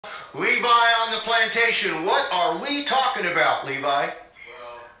Levi on the plantation. What are we talking about, Levi?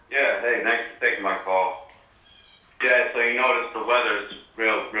 Yeah, hey, thanks for taking my call. Yeah, so you notice the weather's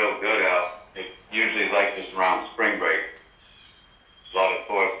real good out. It usually is like this around spring break. There's a lot of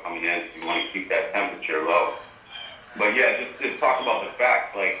tourists coming in, so you want to keep that temperature low. But yeah, just talk about the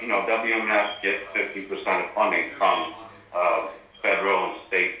fact, like, you know, WMS gets 50% of funding from federal and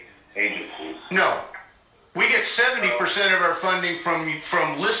state agencies. No. We get 70% of our funding from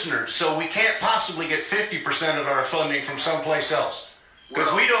listeners, so we can't possibly get 50% of our funding from someplace else.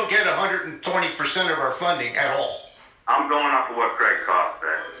 Because we don't get 120% of our funding at all. I'm going off of what Craig Koff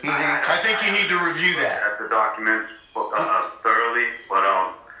said. I think you need to review that. At the documents thoroughly, but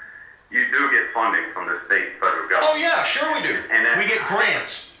you do get funding from the state and federal government. Oh yeah, sure we do. And we get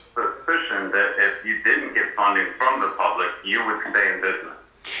grants. Suspicion that if you didn't get funding from the public, you would stay in business.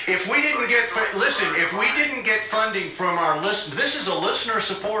 If we didn't get, if we didn't get funding from our this is a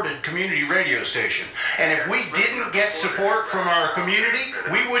listener-supported community radio station, and if we didn't get support from our community,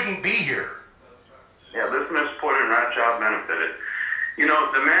 we wouldn't be here. Yeah, listener-supported and Rat Job benefited. You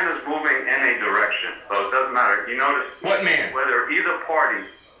know, the man is moving in a direction, so it doesn't matter. You notice what man? Whether either party,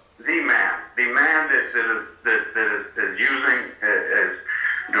 the man that is using is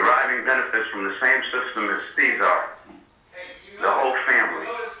deriving benefits from the same system as Steve's are. The whole family.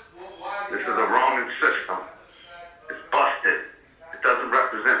 This is a Roman system. It's busted. It doesn't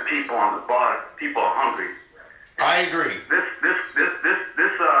represent people on the bottom. People are hungry. I agree. This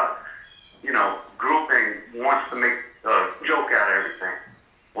you know, grouping wants to make a joke out of everything.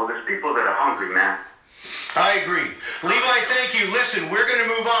 Well, there's people that are hungry, man. I agree. Levi, thank you. Listen, we're going to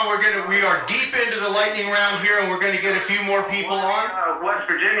move on. We are deep into the lightning round here, and we're going to get a few more people on. West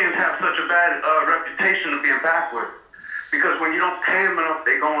Virginians have such a bad reputation of being backward. Because when you don't pay them enough,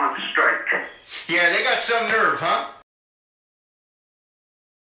 they go on strike. Yeah, they got some nerve, huh?